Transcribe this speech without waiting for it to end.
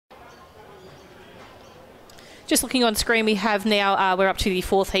Just looking on screen, we have now, we're up to the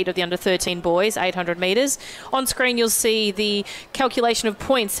fourth heat of the under-13 boys, 800 metres. On screen, you'll see the calculation of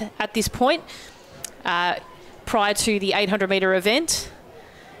points at this point prior to the 800-metre event.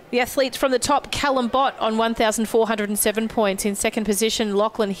 The athletes from the top, Callum Bott on 1,407 points. In second position,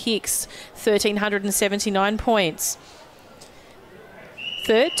 Lachlan Hicks, 1,379 points.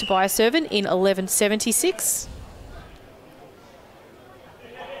 Third, Tobias Irvin in 1176.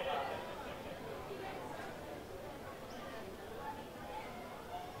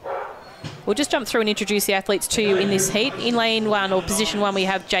 We'll just jump through and introduce the athletes to you in this heat. In lane 1, or position 1, we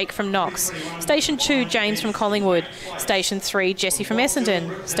have Jake from Knox. Station 2, James from Collingwood. Station 3, Jesse from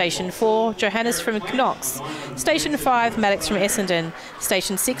Essendon. Station 4, Johannes from Knox. Station 5, Maddox from Essendon.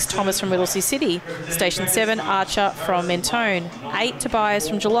 Station 6, Thomas from Whittlesea City. Station 7, Archer from Mentone. 8, Tobias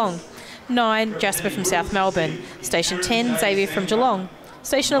from Geelong. 9, Jasper from South Melbourne. Station 10, Xavier from Geelong.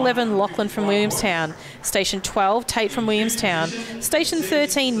 Station 11, Lachlan from Williamstown. Station 12, Tate from Williamstown. Station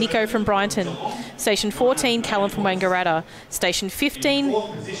 13, Nico from Brighton. Station 14, Callum from Wangaratta. Station 15,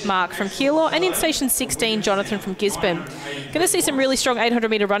 Mark from Keilor. And in Station 16, Jonathan from Gisborne. Going to see some really strong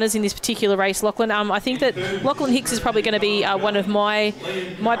 800-metre runners in this particular race, Lachlan. I think that Lachlan Hicks is probably going to be one of my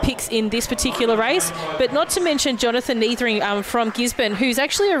picks in this particular race. But not to mention Jonathan Neathering from Gisborne, who's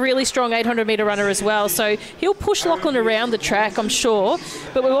actually a really strong 800-metre runner as well. So he'll push Lachlan around the track, I'm sure.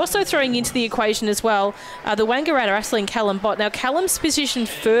 But we're also throwing into the equation as well the Wangaratta athlete Callum Bott. Now, Callum's positioned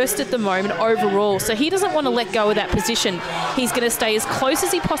first at the moment overall, so he doesn't want to let go of that position. He's going to stay as close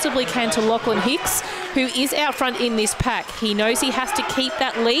as he possibly can to Lachlan Hicks, who is out front in this pack. He knows he has to keep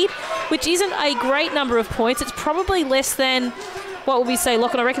that lead, which isn't a great number of points. It's probably less than, what will we say,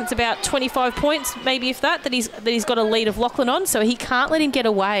 Lachlan? I reckon it's about 25 points, maybe if that he's got a lead of Lachlan on, so he can't let him get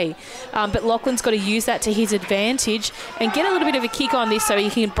away. But Lachlan's got to use that to his advantage and get a little bit of a kick on this so he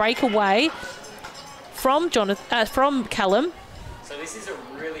can break away from Callum. So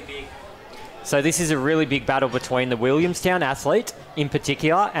this is a really big battle between the Williamstown athlete in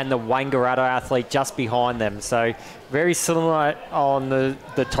particular and the Wangaratta athlete just behind them. So very similar on the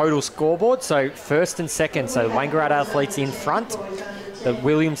total scoreboard. So first and second. So the Wangaratta athletes in front, the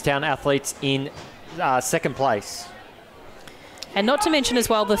Williamstown athletes in second place. And not to mention as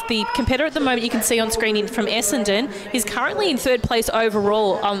well, the competitor at the moment you can see on screen from Essendon is currently in third place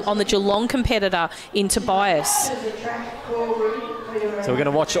overall on the Geelong competitor in Tobias. So we're going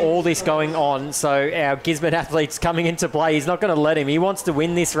to watch all this going on. So our Gisborne athlete's coming into play. He's not going to let him. He wants to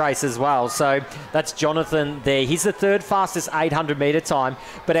win this race as well. So that's Jonathan there. He's the third fastest 800-metre time.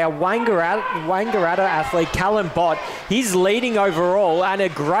 But our Wangaratta athlete, Callum Bott, he's leading overall and a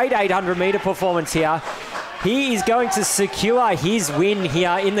great 800-metre performance here. He is going to secure his win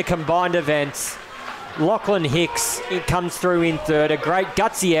here in the combined events. Lachlan Hicks, it comes through in third. A great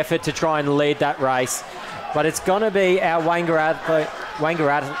gutsy effort to try and lead that race. But it's going to be our Wangaratta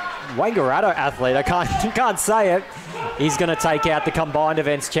athlete. I can't say it. He's going to take out the combined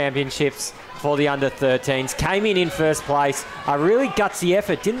events championships for the under-13s. Came in first place. A really gutsy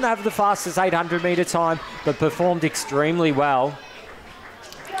effort. Didn't have the fastest 800-metre time, but performed extremely well.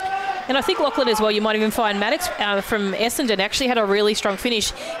 And I think Lachlan as well, you might even find Maddox from Essendon actually had a really strong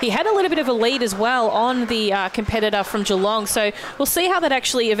finish. He had a little bit of a lead as well on the competitor from Geelong. So we'll see how that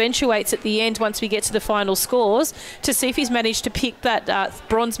actually eventuates at the end once we get to the final scores to see if he's managed to pick that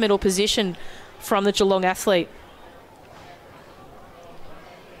bronze medal position from the Geelong athlete.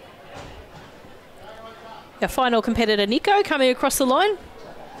 Our final competitor, Nico, coming across the line.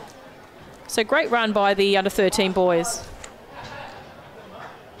 So great run by the under-13 boys.